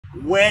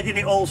Where did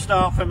it all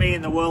start for me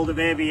in the world of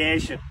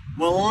aviation?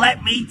 Well,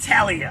 let me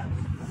tell you,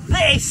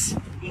 this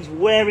is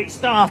where it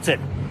started.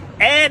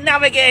 Air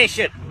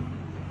navigation.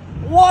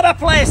 What a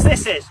place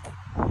this is.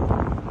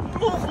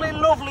 Lovely,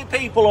 lovely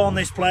people own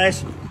this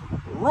place.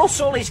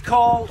 Russell is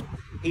called.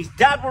 His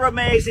dad were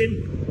amazing.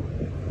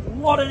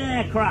 What an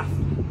aircraft.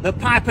 The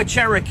Piper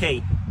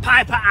Cherokee,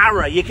 Piper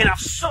Arrow. You can have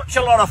such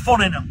a lot of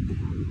fun in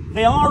them.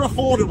 They are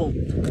affordable.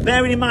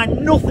 Bearing in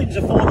mind, nothing's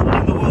affordable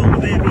in the world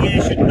of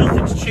aviation.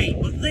 Nothing's cheap,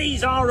 but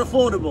these are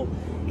affordable.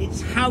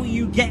 It's how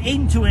you get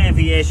into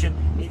aviation.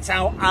 It's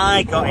how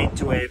I got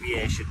into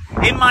aviation.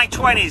 In my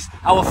 20s,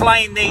 I was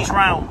flying these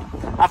round.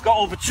 I've got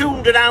over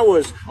 200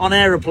 hours on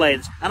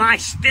aeroplanes, and I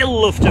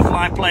still love to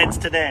fly planes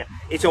today.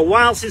 It's a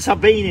while since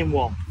I've been in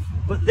one,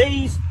 but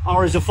these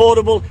are as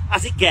affordable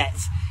as it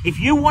gets. If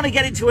you want to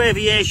get into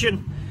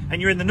aviation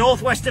and you're in the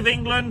northwest of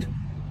England,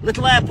 a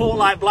little airport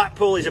like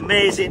Blackpool is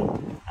amazing,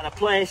 and a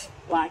place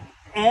like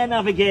air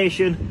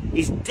navigation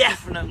is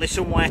definitely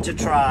somewhere to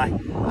try.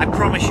 I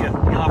promise you,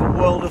 you'll have a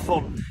world of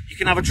fun. You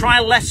can have a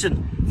trial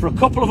lesson for a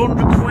couple of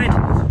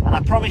 £100, and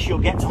I promise you'll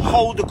get to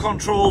hold the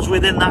controls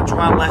within that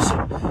trial lesson,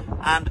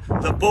 and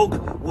the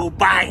bug will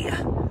buy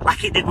you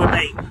like it did with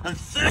me. And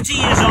 30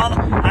 years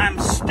on, I'm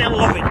still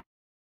loving it.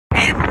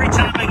 Every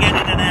time I get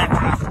in an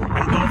aircraft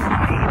and go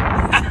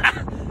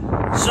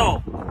flying.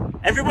 So,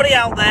 everybody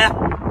out there,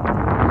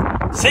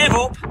 save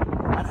up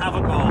and have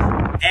a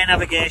go. Air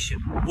navigation,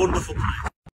 wonderful place.